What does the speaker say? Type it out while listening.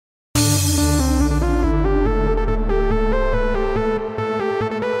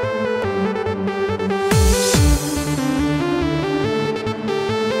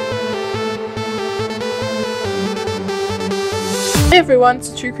everyone,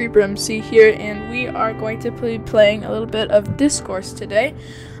 it's True Creeper MC here, and we are going to be playing a little bit of Discourse today.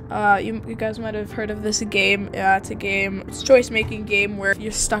 You guys might have heard of this game. It's a choice-making game where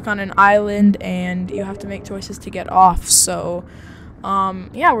you're stuck on an island and you have to make choices to get off. So,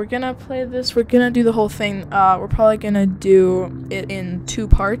 yeah, we're gonna play this. We're gonna do the whole thing. We're probably gonna do it in 2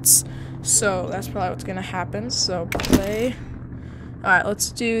 parts. So that's probably what's gonna happen. So play. Alright,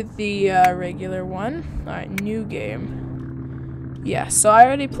 let's do the regular one. Alright, new game. Yeah, so I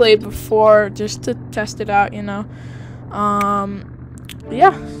already played before just to test it out, you know.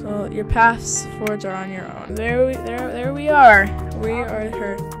 Yeah, so your passwords are on your own. There we are. We are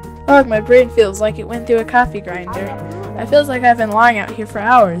her. Oh, my brain feels like it went through a coffee grinder. It feels like I've been lying out here for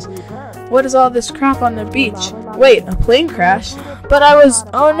hours. What is all this crap on the beach? Wait, a plane crash? But I was...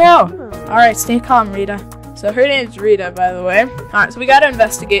 Oh no! Alright, stay calm, Rita. So her name's Rita, by the way. Alright, so we gotta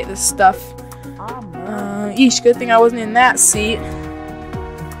investigate this stuff. Eesh, good thing I wasn't in that seat.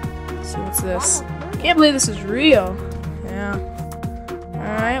 Let's see, what's this? Can't believe this is real. Yeah.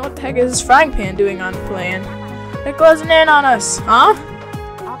 Alright, what the heck is this frying pan doing on the plane? They're closing in on us, huh?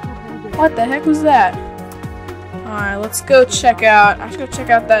 What the heck was that? Alright, let's go check out. I should go check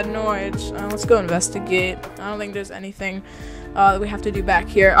out that noise. Let's go investigate. I don't think there's anything that we have to do back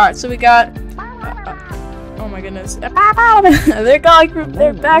here. Alright, so we got... oh my goodness. They're going,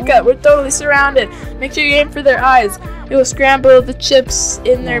 they're back up. We're totally surrounded. Make sure you aim for their eyes. It will scramble the chips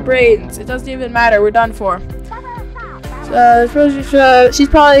in their brains. It doesn't even matter. We're done for. She's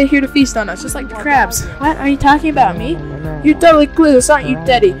probably here to feast on us, just like the crabs. What? Are you talking about me? You're totally clueless, aren't you,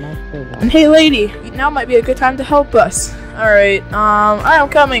 Teddy? And hey, lady, now might be a good time to help us. Alright, I'm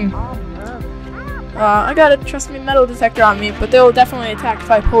coming. I got a trust me metal detector on me, but they will definitely attack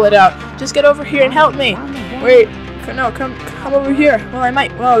if I pull it out. Just get over here and help me. Wait, no, come over here. Well, I might,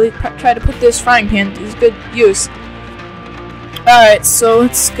 try to put this frying pan to good use. Alright, so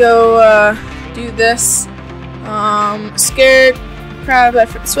let's go, do this. Scared crab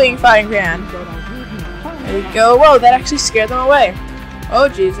swinging frying pan. There we go. Whoa, that actually scared them away. Oh,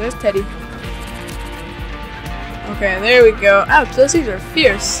 jeez, there's Teddy. Okay, there we go. Ouch, those things are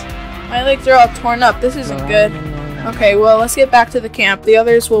fierce. My legs are all torn up. This isn't good. Okay, well, let's get back to the camp. The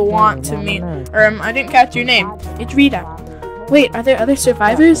others will want to meet. I didn't catch your name. It's Rita. Wait, are there other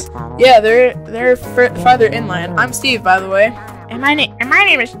survivors? Yeah, they're farther inland. I'm Steve, by the way. And my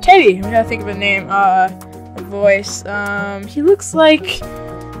name is Teddy. We gotta think of a name. A voice. He looks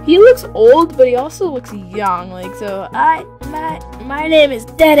old, but he also looks young. Like, so my name is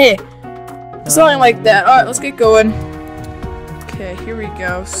Teddy. Something like that. All right, let's get going. Okay, here we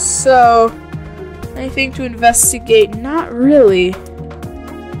go. So, anything to investigate? Not really.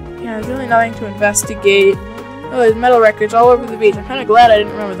 Yeah, there's really nothing to investigate. Oh, there's metal records all over the beach. I'm kind of glad I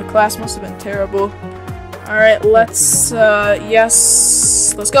didn't remember. The class must have been terrible. Alright, let's,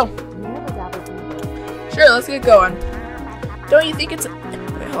 yes, let's go. Sure, let's get going. Don't you think it's,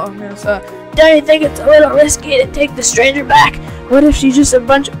 don't you think it's a little risky to take the stranger back? What if she's just a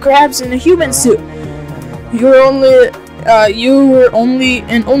bunch of crabs in a human suit? You were only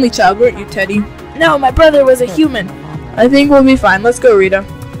an only child, weren't you, Teddy? No, my brother was a human. I think we'll be fine. Let's go, Rita.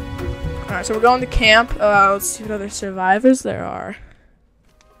 Alright, so we're going to camp. Let's see what other survivors there are.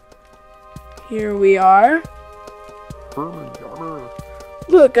 Here we are.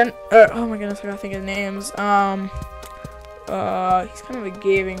 Look, oh my goodness, I gotta think of names. He's kind of a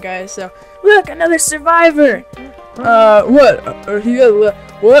gaping guy, so. Look, another survivor! What?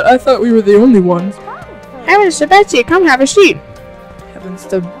 What? I thought we were the only ones. Heavens to Betsy, come have a seat. Heavens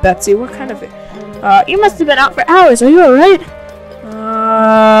to Betsy, what kind of it? You must have been out for hours. Are you alright?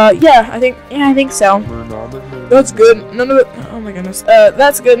 Yeah, I think so. That's good. Oh my goodness.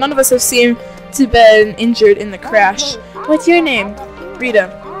 That's good. None of us have seemed to been injured in the crash. What's your name?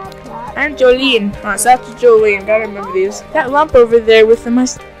 Rita. I'm Jolene. Oh, so that's Jolene. Gotta remember these. That lump over there with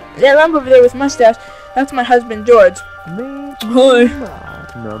mustache. That's my husband George. Hi.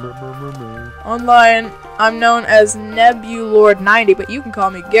 Online, I'm known as Nebulord90, but you can call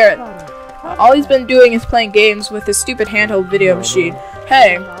me Garrett. All he's been doing is playing games with his stupid handheld video machine.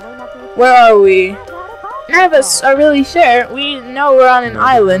 Hey, where are we? None of us are really sure. We know we're on an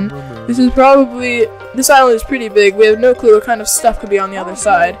island. This island is pretty big. We have no clue what kind of stuff could be on the other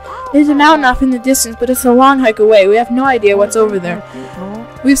side. There's a mountain off in the distance, but it's a long hike away. We have no idea what's over there.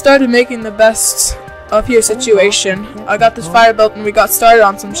 We've started making the best of your situation. I got this fire built and we got started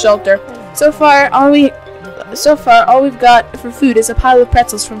on some shelter. So far, all we've got for food is a pile of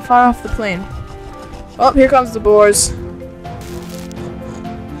pretzels from far off the plane. Oh, here comes the boars.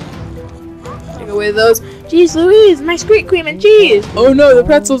 Take away those. Jeez Louise, my sweet cream and cheese! Oh no, the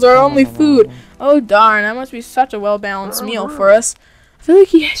pretzels are only food. Oh darn, that must be such a well-balanced meal for us. I feel like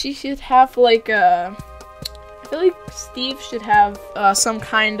she should have like I feel like Steve should have some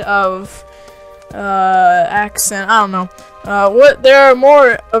kind of accent. I don't know. What? There are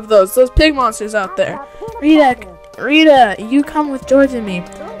more of those pig monsters out there. Rita, you come with George and me.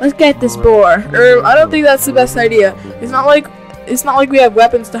 Let's get this boar. I don't think that's the best idea. It's not like we have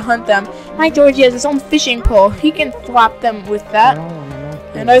weapons to hunt them. My Georgie has his own fishing pole. He can flop them with that.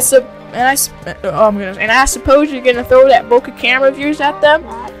 And I suppose you're gonna throw that bokeh camera of yours at them?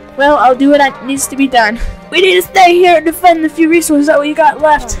 Well, I'll do what needs to be done. We need to stay here and defend the few resources that we got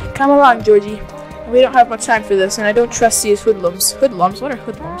left. Come along, Georgie. We don't have much time for this, and I don't trust these hoodlums. Hoodlums? What are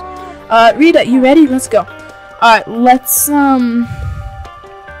hoodlums? Rita, you ready? Let's go. Alright, let's,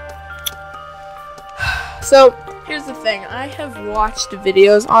 So, here's the thing. I have watched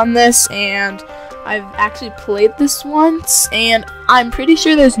videos on this, and I've actually played this once, and I'm pretty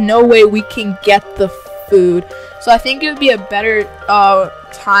sure there's no way we can get the food. So I think it would be a better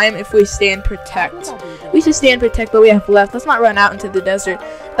time if we stay and protect. We should stay and protect what we have left. Let's not run out into the desert.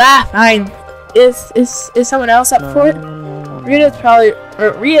 Ah, fine. Is someone else up for it? Rita's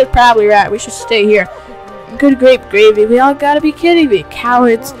probably right. We should stay here. Good grape gravy. We all gotta be kidding me.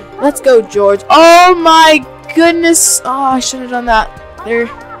 Cowards. Let's go, George. Oh my goodness. Oh, I should have done that. There.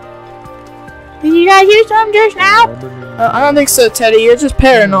 Did you guys hear something just now? I don't think so, Teddy. You're just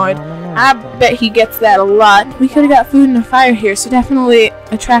paranoid. I bet he gets that a lot. We could have got food and a fire here, so definitely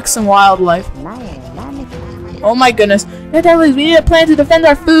attract some wildlife. Oh my goodness. We need a plan to defend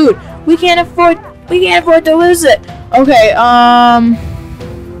our food. We can't afford to lose it. Okay,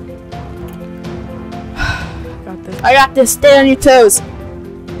 I got this. Stay on your toes.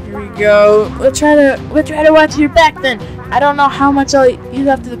 Here we go. We'll try to watch your back then. I don't know how much I'll use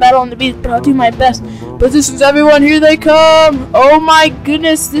after the battle on the beach, but I'll do my best. Positions, everyone, here they come! Oh my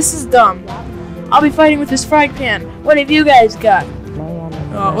goodness, this is dumb. I'll be fighting with this frying pan. What have you guys got?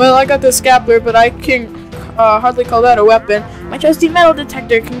 Well, I got the scapler, but I can hardly call that a weapon. My trusty metal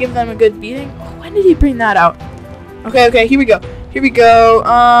detector can give them a good beating. When did he bring that out? Okay, here we go.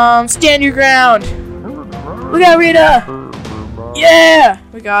 Stand your ground. Look out, Rita! Yeah!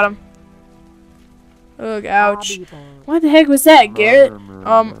 We got him. Ugh, ouch. What the heck was that, Garrett?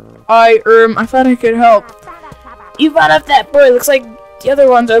 I thought I could help. You fought off that boy. Looks like the other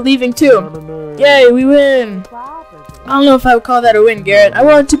ones are leaving too. Yay, we win. I don't know if I would call that a win, Garrett. I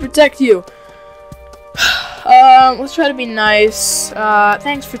wanted to protect you. Let's try to be nice.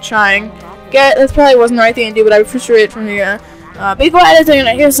 Thanks for trying. Garrett, that probably wasn't the right thing to do, but I appreciate it from you. Be quiet a second,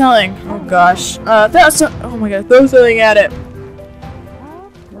 I hear something. Oh gosh. Oh my god, throw something at it.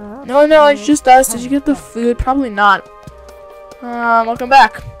 No, it's just us. Did you get the food? Probably not. Welcome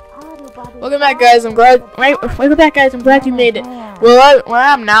back. Welcome back, guys. I'm glad you made it. Well,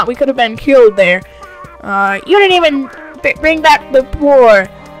 I'm not. We could have been killed there. You didn't even bring back the poor.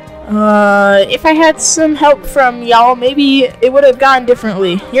 If I had some help from y'all, maybe it would have gone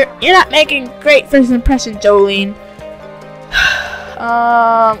differently. You're not making great first impression, Jolene.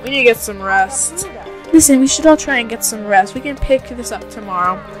 We need to get some rest. Listen, we should all try and get some rest. We can pick this up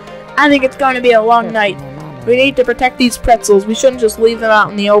tomorrow. I think it's going to be a long night. We need to protect these pretzels. We shouldn't just leave them out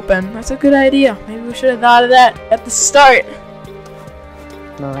in the open. That's a good idea. Maybe we should have thought of that at the start.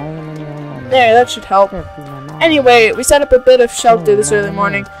 There, that should help. Anyway, we set up a bit of shelter this early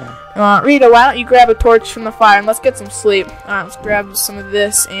morning. Rita, why don't you grab a torch from the fire and let's get some sleep. Alright, let's grab some of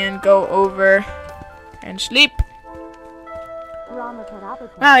this and go over and sleep.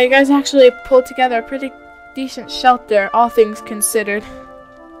 Wow, you guys actually pulled together a pretty decent shelter, all things considered.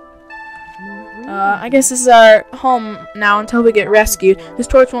 I guess this is our home now until we get rescued. This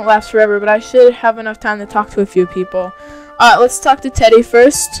torch won't last forever, but I should have enough time to talk to a few people. Let's talk to Teddy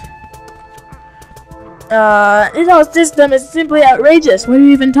first. This whole system is simply outrageous. What are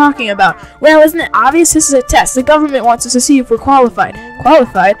you even talking about? Well, isn't it obvious? This is a test. The government wants us to see if we're qualified.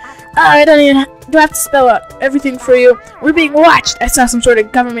 Qualified? I don't have to spell out everything for you. We're being watched. I saw some sort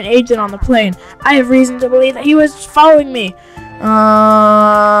of government agent on the plane. I have reason to believe that he was following me.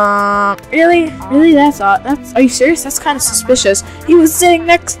 Really? Really? Are you serious? That's kind of suspicious. He was sitting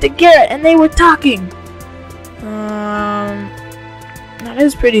next to Garrett and they were talking. That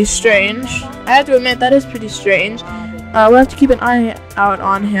is pretty strange. I have to admit, that is pretty strange. We'll have to keep an eye out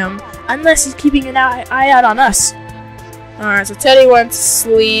on him. Unless he's keeping an eye out on us. Alright, so Teddy went to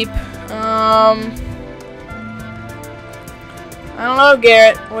sleep. I don't know,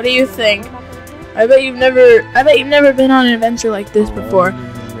 Garrett. What do you think? I bet you've never been on an adventure like this before.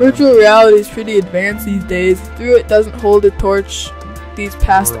 Virtual reality is pretty advanced these days. Through it doesn't hold a torch these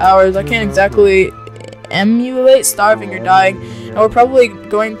past hours. I can't exactly emulate starving or dying. And we're probably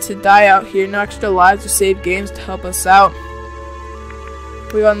going to die out here. No extra lives or save games to help us out.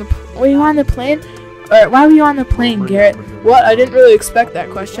 Were you on the plane? Or why were you on the plane, Garrett? What? I didn't really expect that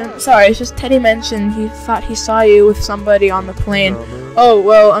question. Sorry, it's just Teddy mentioned he thought he saw you with somebody on the plane. Oh,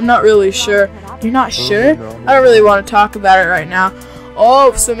 well, I'm not really sure. You're not sure? I don't really want to talk about it right now.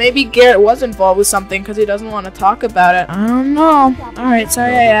 Oh, so maybe Garrett was involved with something because he doesn't want to talk about it. I don't know. Alright,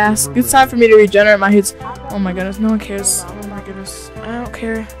 sorry I asked. It's time for me to regenerate my hits. Oh my goodness, no one cares. Oh my goodness, I don't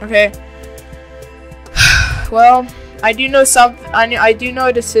care. Okay. Well, I do know something. I do know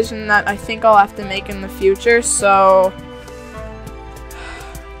a decision that I think I'll have to make in the future. So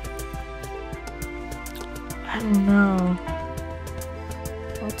I don't know.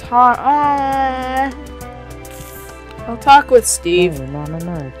 I'll talk with Steve.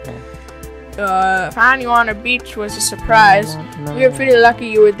 Finding you on a beach was a surprise. We were pretty lucky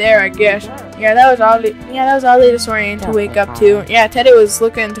you were there, I guess. Yeah, that was all they disoriented to wake up to. Yeah, Teddy was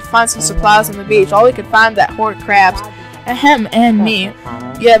looking to find some supplies on the beach. All we could find that horde crabs. Ahem, and me.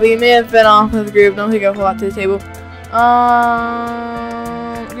 Yeah, but you may have been off with the group. Don't think I'll pull out to the table.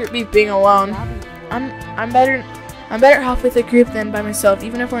 Group me being alone. I'm better off with a group than by myself,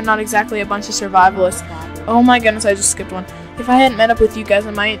 even if we're not exactly a bunch of survivalists. Oh my goodness, I just skipped one. If I hadn't met up with you guys,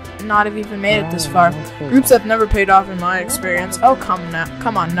 I might not have even made it this far. Groups have never paid off in my experience. Oh, come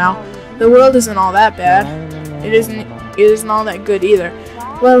on now. The world isn't all that bad. It isn't all that good either.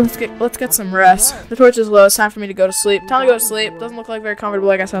 Well, let's get some rest. The torch is low. It's time for me to go to sleep. Time to go to sleep. Doesn't look like very comfortable,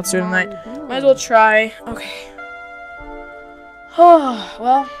 I guess, out through the night. Might as well try. Okay.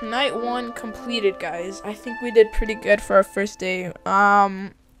 Well, night 1 completed, guys. I think we did pretty good for our first day.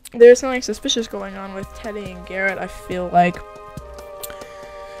 There's something suspicious going on with Teddy and Garrett, I feel like.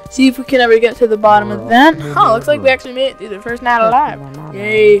 See if we can ever get to the bottom of that. Oh, looks like we actually made it through the first night alive.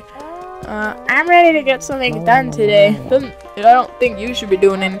 Yay. I'm ready to get something done today. I don't think you should be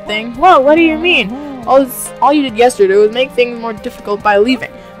doing anything. Whoa, what do you mean? All you did yesterday was make things more difficult by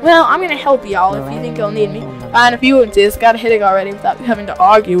leaving. Well, I'm gonna help y'all if you think you'll need me. Fine, if you insist. Got a headache already without having to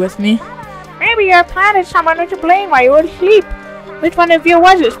argue with me. Maybe your plan is someone to blame while you were asleep. Which one of you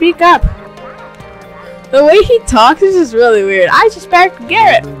was it? Speak up. The way he talks is just really weird. I suspect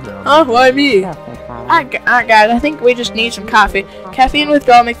Garrett. Huh? Why me? Alright guys, I think we just need some coffee. Caffeine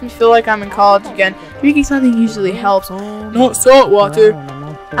withdrawal makes me feel like I'm in college again. Drinking something usually helps. No salt water.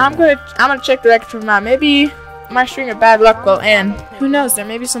 I'm gonna check the record from now. Maybe my string of bad luck will end. Who knows, there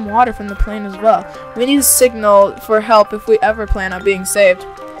may be some water from the plane as well. We need a signal for help if we ever plan on being saved.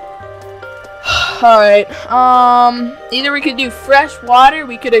 Alright, either we could do fresh water,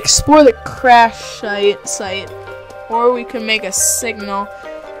 we could explore the crash site, or we could make a signal.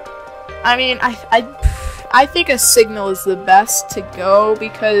 I mean, I think a signal is the best to go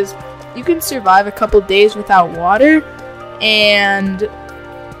because you can survive a couple days without water, and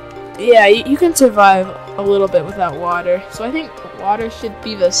yeah, you can survive a little bit without water. So I think water should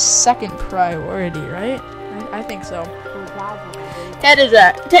be the second priority, right? I think so.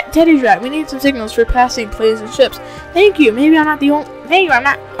 Teddy's right. We need some signals for passing planes and ships. Thank you. Maybe I'm not the only. Maybe I'm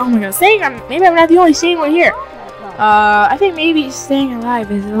not. Oh my gosh. Maybe I'm not the only sane one here. I think maybe staying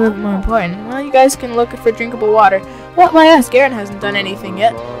alive is a little bit more important. Well, you guys can look for drinkable water. What? Why us? Garrett hasn't done anything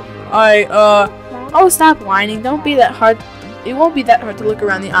yet. Oh, stop whining. Don't be that hard. It won't be that hard to look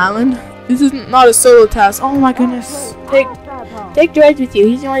around the island. This is not a solo task. Oh my goodness. Take George with you.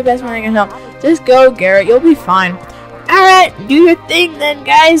 He's the only best one that can help. Just go, Garrett. You'll be fine. Alright, do your thing then,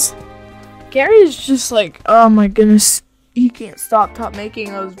 guys. Gary is just like, oh my goodness. He can't stop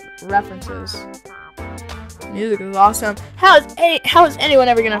making those references. Music is awesome. How is anyone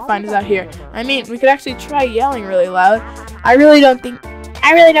ever gonna find us out here? I mean, we could actually try yelling really loud. I really don't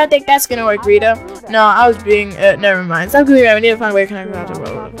think that's gonna work, Rita. No, I was being, never mind. Stop goofing around. We need to find a way to connect with the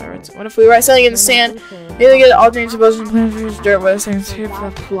world of pirates. What if we write something in the sand? Maybe get alternating supposed plans, dirt, what things here,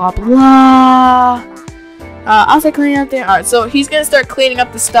 blah blah. I'll start cleaning up there. Alright, so he's gonna start cleaning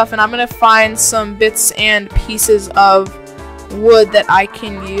up the stuff, and I'm gonna find some bits and pieces of wood that I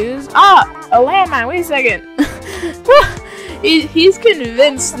can use. Ah, a landmine. Wait a second. He's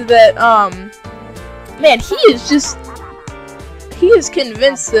convinced that man, he is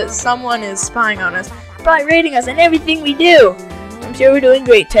convinced that someone is spying on us, probably rating us and everything we do. I'm sure we're doing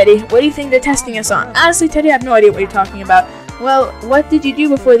great, Teddy. What do you think they're testing us on? Honestly, Teddy, I have no idea what you're talking about. Well, what did you do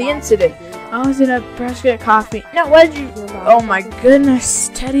before the incident? I was in a brush to get coffee. No, what did you? Oh my goodness,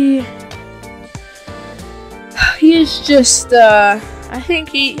 Teddy. He is just, I think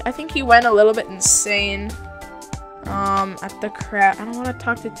he went a little bit insane. At the crap. I don't want to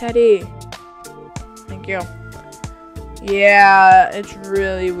talk to Teddy. Thank you. Yeah, it's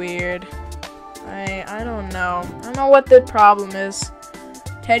really weird. I don't know. I don't know what the problem is.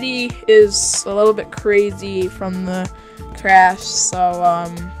 Teddy is a little bit crazy from the crashed, so,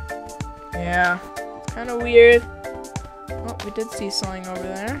 yeah. Kind of weird. Oh, we did see something over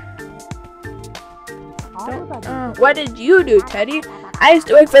there. What did you do, Teddy? I used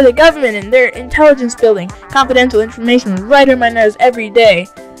to work for the government in their intelligence building. Confidential information was right on my nose every day.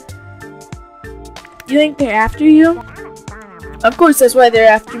 You think they're after you? Of course, that's why they're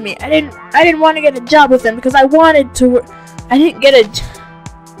after me. I didn't want to get a job with them because I wanted to work. I didn't get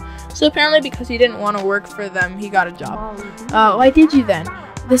a. So apparently, because he didn't want to work for them, he got a job. Why did you then?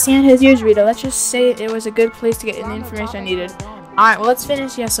 The sand has ears, Rita. Let's just say it was a good place to get the information I needed. Alright, well, let's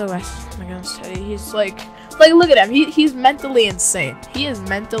finish the SOS. Oh my goodness, Teddy. He's like, look at him. He's mentally insane. He is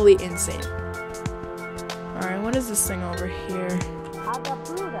mentally insane. Alright, what is this thing over here?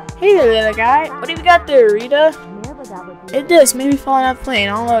 Hey there, little guy. What have you got there, Rita? It does. Maybe falling out the plane.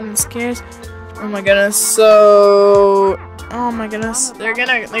 All out and scares. Oh my goodness. So, oh my goodness. They're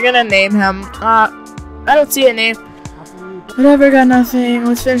gonna name him. I don't see a name. Whatever, got nothing.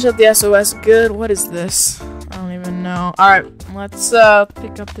 Let's finish up the SOS. Good. What is this? I don't even know. Alright, let's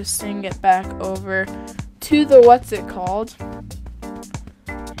pick up this thing, get back over to the what's it called.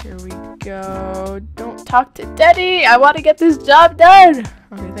 Here we go. Don't talk to Teddy. I want to get this job done.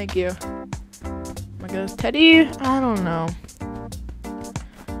 Okay, thank you. Oh my goodness, Teddy? I don't know.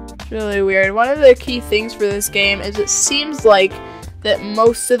 It's really weird. One of the key things for this game is it seems like that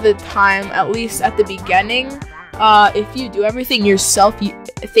most of the time, at least at the beginning, if you do everything yourself,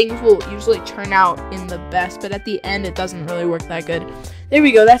 things will usually turn out in the best, but at the end, it doesn't really work that good. There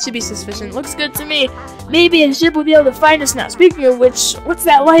we go, that should be sufficient. Looks good to me. Maybe a ship will be able to find us now. Speaking of which, what's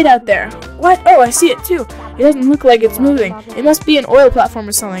that light out there? What? Oh, I see it too. It doesn't look like it's moving. It must be an oil platform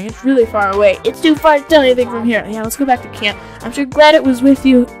or something. It's really far away. It's too far to tell anything from here. Yeah, let's go back to camp. I'm sure glad it was with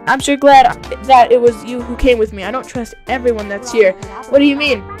you. I'm sure glad that it was you who came with me. I don't trust everyone that's here. What do you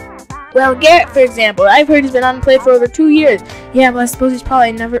mean? Well, Garrett, for example, I've heard he's been unemployed for over 2 years. Yeah, well, I suppose he's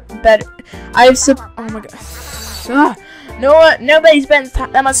probably never better. Oh my god. Nobody spends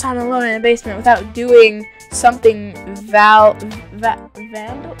that much time alone in a basement without doing something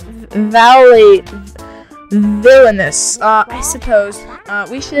villainous. I suppose.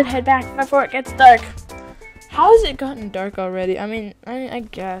 We should head back before it gets dark. How has it gotten dark already? I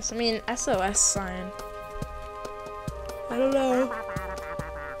guess. SOS sign. I don't know.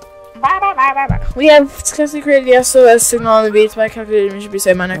 We have successfully created the SOS signal on the beach by calculating we should be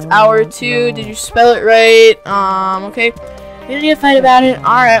saved by next hour or two. Did you spell it right? Okay. We didn't need to fight about it.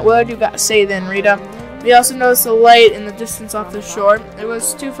 Alright, what do you got to say then, Rita? We also noticed a light in the distance off the shore. It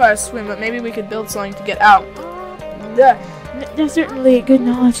was too far to swim, but maybe we could build something to get out. That's certainly good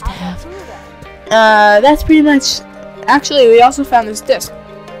knowledge to have. That's pretty much... Actually, we also found this disc.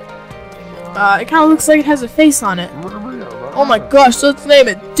 It kind of looks like it has a face on it. Oh my gosh, let's name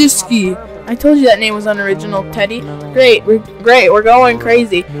it Disky. I told you that name was unoriginal, Teddy. Great, we're going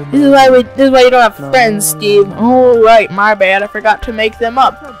crazy. This is why you don't have friends, Steve. Oh right, my bad. I forgot to make them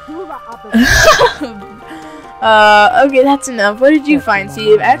up. Okay, that's enough. What did you find,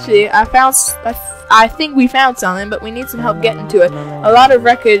 Steve? Actually, I think we found something, but we need some help getting to it. A lot of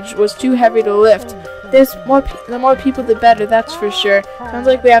wreckage was too heavy to lift. The more people, the better. That's for sure. Sounds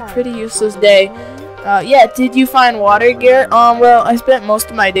like we have a pretty useless day. Yeah, did you find water, Garrett? Well, I spent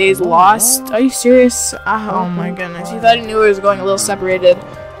most of my days lost. Are you serious? Oh my goodness. You thought he knew it was going a little separated.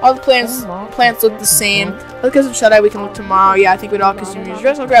 All the plants look the same. Because of shut-eye, we can look tomorrow. Yeah, I think we'd all consume your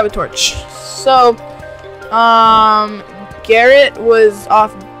dress. I'll grab a torch. So, Garrett was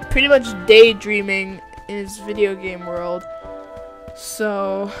off pretty much daydreaming in his video game world.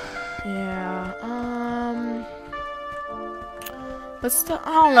 So, yeah, but still,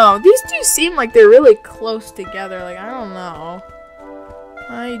 I don't know. These two seem like they're really close together. Like, I don't know.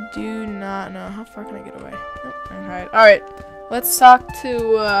 I do not know. How far can I get away? Nope, I can hide. Alright, let's talk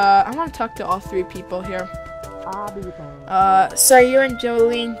to, I want to talk to all three people here. So you and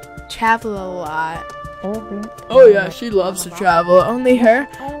Jolene travel a lot. Oh yeah, she loves to travel. Only her?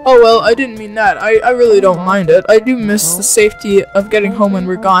 Oh well, I didn't mean that. I really don't mind it. I do miss the safety of getting home when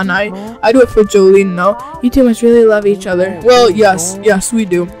we're gone. I do it for Jolene, though. You two must really love each other. Well, yes, we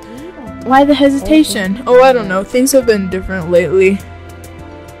do. Why the hesitation? Oh, I don't know. Things have been different lately.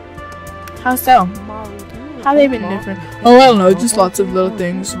 How so? How they been different? Oh, I don't know. Just lots of little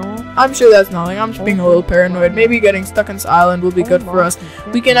things. I'm sure that's nothing. I'm just being a little paranoid. Maybe getting stuck on this island will be good for us.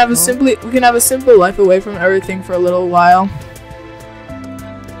 We can have a simple life away from everything for a little while.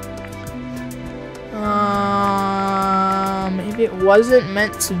 Maybe it wasn't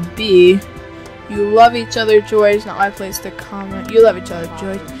meant to be. You love each other, George. Not my place to comment. You love each other,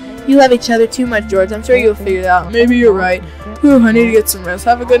 George. You love each other too much, George. I'm sure you'll figure it out. Maybe you're right. Whew, I need to get some rest.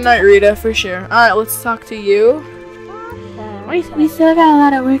 Have a good night, Rita, for sure. Alright, let's talk to you. We still got a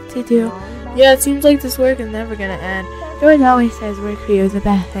lot of work to do. Yeah, it seems like this work is never gonna end. George always says work for you is the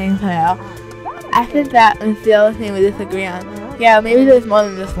best thing for you. I think that is the other thing we disagree on. Yeah, maybe there's more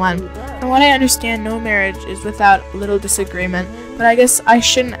than just one. From what I understand, no marriage is without little disagreement, but I guess I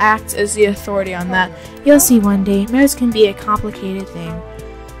shouldn't act as the authority on that. You'll see one day. Marriage can be a complicated thing.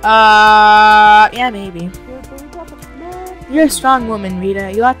 Yeah, maybe. You're a strong woman,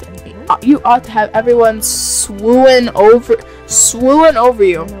 Rita. You ought to have everyone swoon over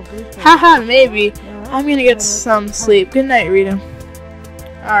you. Haha, maybe. I'm gonna get some sleep. Good night, Rita.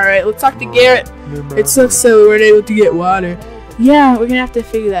 Alright, let's talk to Garrett. It sucks so we weren't able to get water. Yeah, we're gonna have to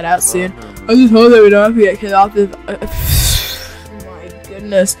figure that out soon. I just hope that we don't have to get kicked off this. Oh my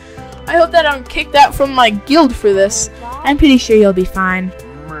goodness. I hope that I'm kicked out from my guild for this. I'm pretty sure you'll be fine.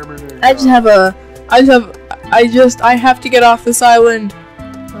 I have to get off this island.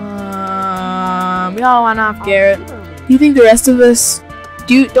 We all want off, Garrett. Do you think the rest of us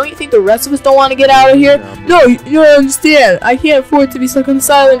don't you think the rest of us don't want to get out of here? No, you don't understand. I can't afford to be stuck on this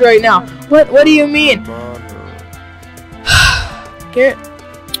island right now. What do you mean? Garrett,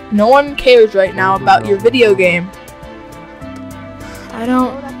 no one cares right now about your video game.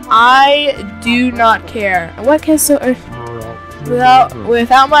 I do not care. What can so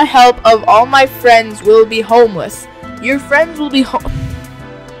without my help of all my friends will be homeless. Your friends will be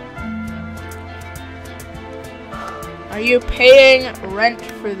Are you paying rent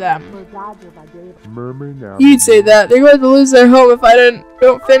for them? You'd say that. They're going to lose their home if I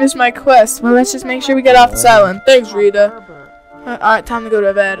don't finish my quest. Well, let's just make sure we get off this island. Thanks, Rita. Alright, time to go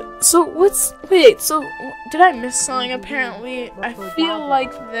to bed. So, did I miss something apparently? I feel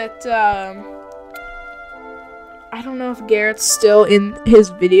like that, I don't know if Garrett's still in his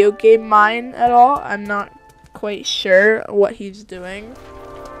video game mind at all. I'm not quite sure what he's doing.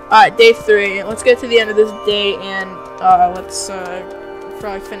 Alright, day 3. Let's get to the end of this day and let's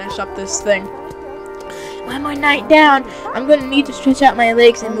probably finish up this thing. One more night down. I'm gonna need to stretch out my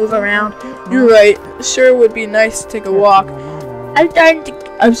legs and move around. You're right. Sure would be nice to take a walk. I'm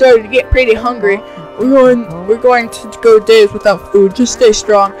starting to get pretty hungry. We're going to go days without food. Just stay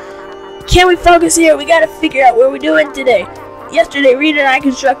strong. Can we focus here? We gotta figure out what we're doing today. Yesterday, Rita and I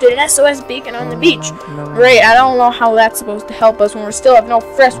constructed an SOS beacon on the beach. Great, I don't know how that's supposed to help us when we still have no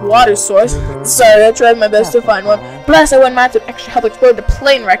fresh water source. Sorry, I tried my best to find one. Plus, I wouldn't mind some extra help explore the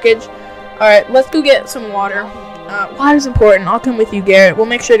plane wreckage. Alright, let's go get some water. Water's important. I'll come with you, Garrett. We'll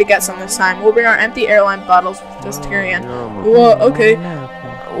make sure to get some this time. We'll bring our empty airline bottles just to carry in. Well, okay.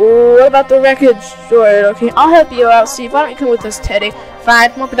 What about the wreckage? Sure, okay. I'll help you out, Steve. Why don't you come with us, Teddy?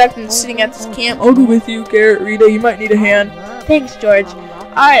 Fine, more productive than sitting at this camp. I'll go with you, Garrett, Rita. You might need a hand. Thanks, George.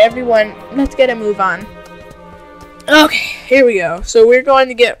 Alright, everyone. Let's get a move on. Okay, here we go. So we're going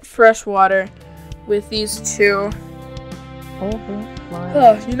to get fresh water with these two.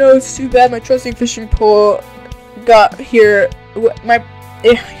 Oh, you know, it's too bad my trusting fishing pole got here.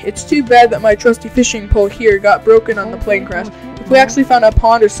 It's too bad that my trusty fishing pole here got broken on the plane crash. If we actually found a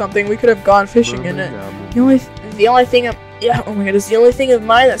pond or something, we could have gone fishing in it. The only thing of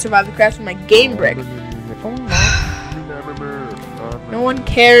mine that survived the crash was my game brick. No one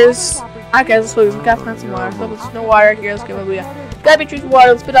cares. Okay, let's go. We gotta find some water. So there's no water here. Let's go. Gotta be treated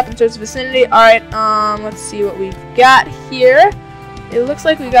water. Let's put up in search of vicinity. Alright, let's see what we've got here. It looks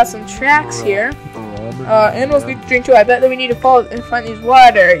like we got some tracks here. Animals need to drink too. I bet that we need to follow and find these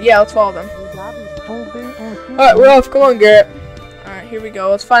water. Yeah, let's follow them. Alright, we're off. Come on, Garrett. Alright, here we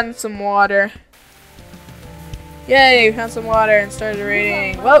go. Let's find some water. Yay, we found some water and started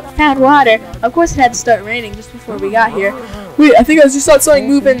raining. Well, found water. Of course it had to start raining just before we got here. Wait, I think I just saw something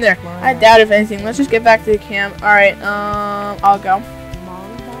move in there. I doubt if anything. Let's just get back to the camp. Alright, I'll go.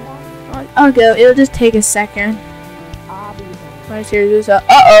 I'll go. It'll just take a second.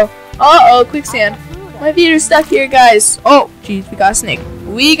 Uh-oh, quicksand. My feet are stuck here, guys. Oh, jeez, we got a snake.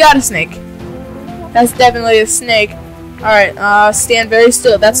 We got a snake. That's definitely a snake. Alright, stand very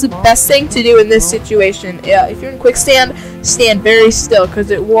still. That's the best thing to do in this situation. Yeah, if you're in quicksand, stand very still, because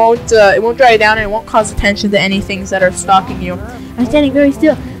it won't dry down and it won't cause attention to any things that are stalking you. I'm standing very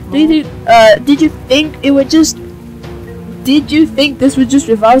still. Did you think this would just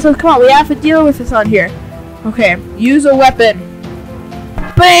revolve itself? Come on, we have to deal with this on here. Okay, use a weapon.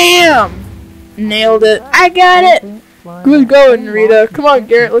 BAM! Nailed it. I got it! Good going, Rita. Come on,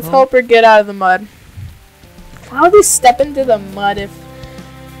 Garrett, let's help her get out of the mud. How would they step into the mud if...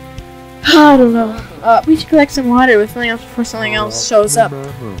 I don't know. We should collect some water with something else before something else shows up.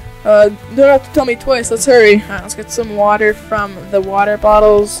 Don't have to tell me twice. Let's hurry. Alright, let's get some water from the water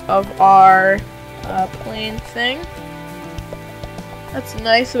bottles of our plane thing. That's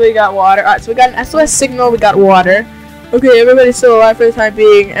nice. So we got water. Alright, so we got an SOS signal. We got water. Okay, everybody's still alive for the time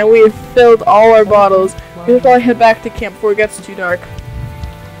being, and we have filled all our bottles. We should probably head back to camp before it gets too dark.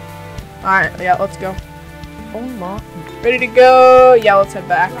 Alright, yeah, let's go. Ready to go? Yeah, let's head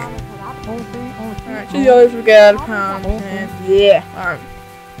back. Alright, to the others we got a pound, and yeah. Alright.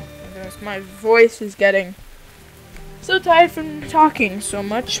 My voice is getting so tired from talking so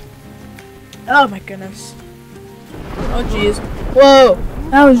much. Oh my goodness. Oh jeez. Whoa!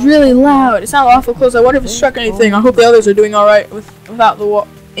 That was really loud. It sounded awful close. I wonder if it struck anything. I hope the others are doing alright without the wall.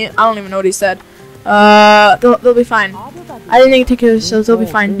 I don't even know what he said. They'll be fine. I didn't think to take care of themselves. They'll be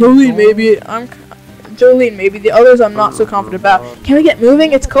fine. Jolene, maybe. Jolene, maybe. The others I'm not so confident about. Can we get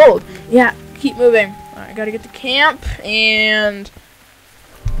moving? It's cold. Yeah, keep moving. Alright, I gotta get to camp, and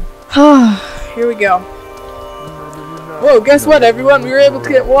here we go. Whoa, guess what, everyone? We were able to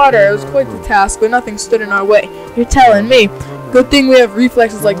get water. It was quite the task, but nothing stood in our way. You're telling me. Good thing we have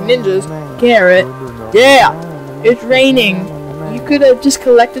reflexes like ninjas. Garrett. Yeah, it's raining. You could have just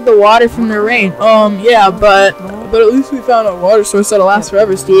collected the water from the rain. Yeah, but at least we found a water source that'll last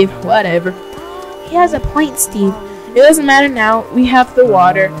forever, Steve. Whatever. He has a point, Steve. It doesn't matter now. We have the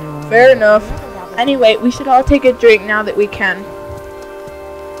water. Fair enough. Anyway, we should all take a drink now that we can.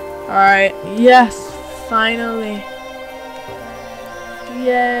 Alright. Yes. Finally.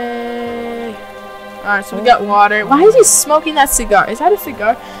 Yay. Alright, so we got water. Why is he smoking that cigar? Is that a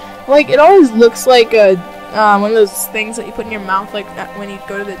cigar? Like, it always looks like a one of those things that you put in your mouth, like when you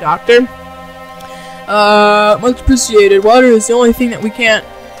go to the doctor. Much appreciated. Water is the only thing that we can't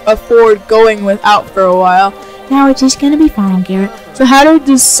afford going without for a while. Now it's just gonna be fine, Garrett. So how did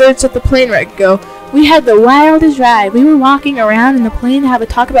the search at the plane wreck go? We had the wildest ride. We were walking around in the plane to have a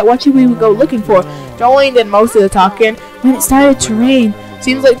talk about what we would go looking for. Jolene did most of the talking. When it started to rain.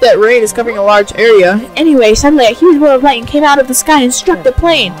 Seems like that rain is covering a large area. Anyway, suddenly a huge ball of lightning came out of the sky and struck the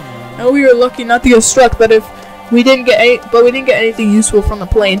plane. And we were lucky not to get struck, but we didn't get anything useful from the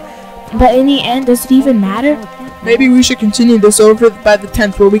plane. But in the end, does it even matter? Maybe we should continue this over by the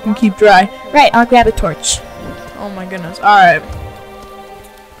 10th where we can keep dry. Right, I'll grab a torch. Oh my goodness. Alright.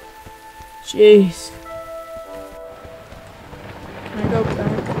 Jeez. Can I go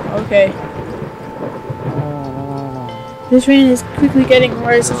back? Okay. This rain is quickly getting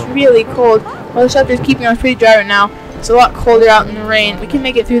worse. It's really cold. Well, the shelter is keeping us pretty dry right now. It's a lot colder out in the rain. We can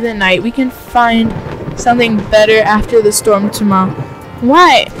make it through the night. We can find something better after the storm tomorrow.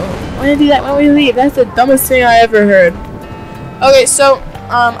 Why? Why did do that when we leave? That's the dumbest thing I ever heard. Okay, so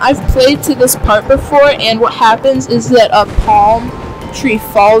I've played to this part before, and what happens is that a palm tree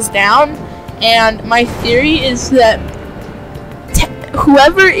falls down, and my theory is that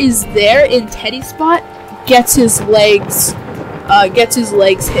whoever is there in Teddy's spot gets his legs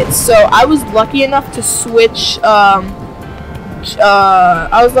hit. So I was lucky enough to switch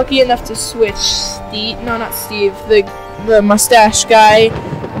Steve, no, not Steve, the mustache guy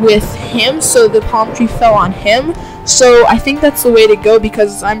with him, so the palm tree fell on him. So I think that's the way to go,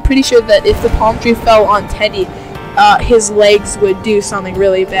 because I'm pretty sure that if the palm tree fell on Teddy, his legs would do something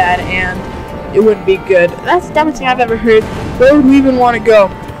really bad and it wouldn't be good. That's the dumbest thing I've ever heard. Where would we even want to go?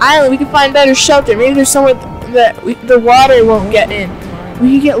 Island, we can find better shelter. Maybe there's somewhere that the water won't get in.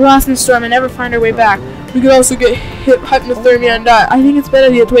 We could get lost in the storm and never find our way back. We could also get hit hypothermia and die. I think it's better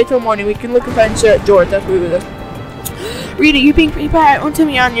to wait till morning. We can look and find George. That's what we do. Rita, you're being pretty bad. Won't tell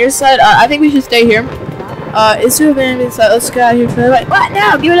me on your side. I think we should stay here. It's too bad inside. Let's get out of here for the night. What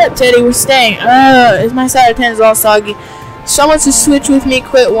now? Give it up, Teddy. We're staying. It's my side of 10 is all soggy. Someone to switch with me.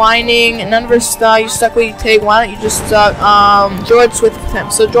 Quit whining. None of us stuck. You stuck what you take. Why don't you just George switch with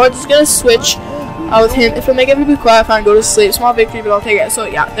him? So George is gonna switch with him. If I make everybody quiet, fine. Go to sleep. Small victory, but I'll take it. So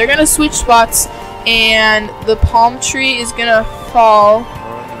yeah, they're gonna switch spots, and the palm tree is gonna fall.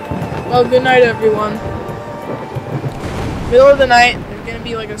 Well, good night, everyone. Middle of the night, there's gonna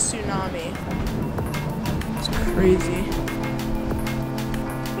be like a tsunami. It's crazy.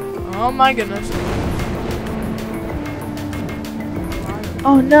 Oh my goodness.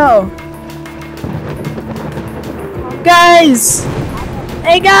 Oh no. Guys!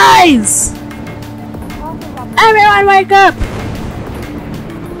 Hey guys! Everyone wake up!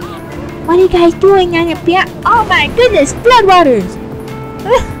 What are you guys doing on your piano? Oh my goodness, floodwaters!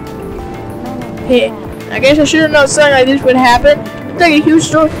 Hey, I guess I should have known something like this would happen. It's like a huge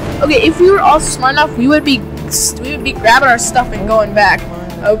storm. Okay, if we were all smart enough, we would be grabbing our stuff and going back.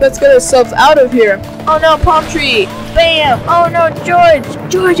 Let's get ourselves out of here. Oh no, palm tree! Bam! Oh no, George!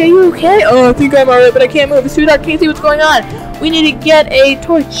 George, are you okay? Oh, I think I'm alright, but I can't move. It's too dark, can't see what's going on. We need to get a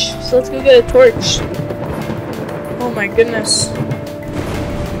torch. So let's go get a torch. Oh my goodness.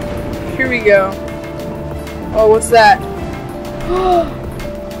 Here we go. Oh, what's that?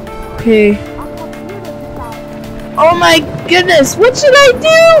 Okay. Oh my goodness, what should I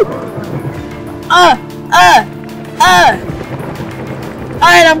do?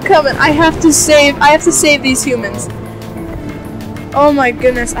 Alright, I'm coming. I have to save these humans. Oh my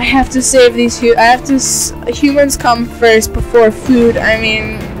goodness, I have to save these humans come first before food. I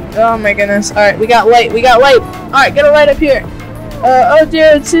mean, oh my goodness. Alright, we got light. Alright, get a light up here. Oh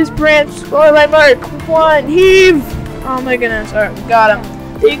dear, it's his branch. Oh, my mark. Come on, heave. Oh my goodness. Alright, we got him.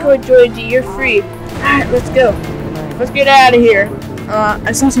 There you go, Georgie, you're free. Alright, let's go. Let's get out of here.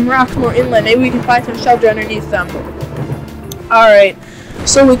 I saw some rocks more inland. Maybe we can find some shelter underneath them. Alright.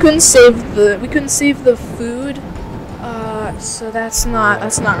 So we couldn't save the food. So that's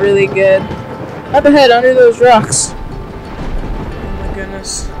not really good. Up ahead under those rocks. Oh my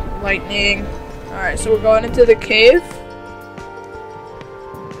goodness. Lightning. Alright, so we're going into the cave.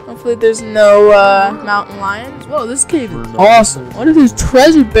 Hopefully there's no mountain lions. Whoa, this cave is awesome. What is this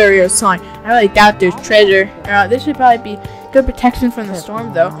treasure barrier sign? I really doubt there's treasure. This should probably be good protection from the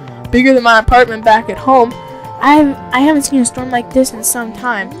storm though. Bigger than my apartment back at home. I haven't seen a storm like this in some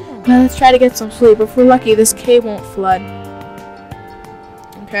time. Well, let's try to get some sleep. If we're lucky, this cave won't flood.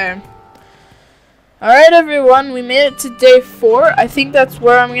 Okay. Alright everyone, we made it to day 4. I think that's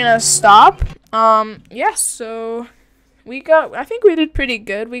where I'm gonna stop. Yeah, so I think we did pretty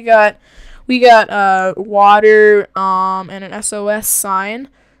good. We got water and an SOS sign.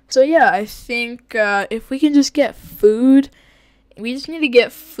 So yeah, I think if we can just get food, we just need to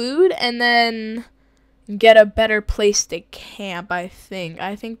get food and then get a better place to camp. I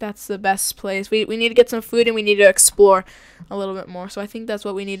think that's the best place. We need to get some food and we need to explore a little bit more. So I think that's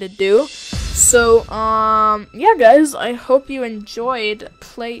what we need to do. So yeah guys, I hope you enjoyed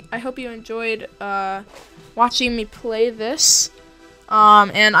watching me play this.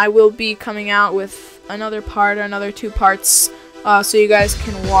 And I will be coming out with another 2 parts so you guys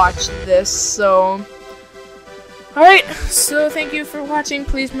can watch this. So alright, so thank you for watching.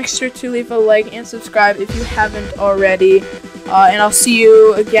 Please make sure to leave a like and subscribe if you haven't already. And I'll see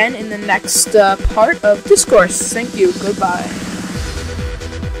you again in the next part of Discourse. Thank you. Goodbye.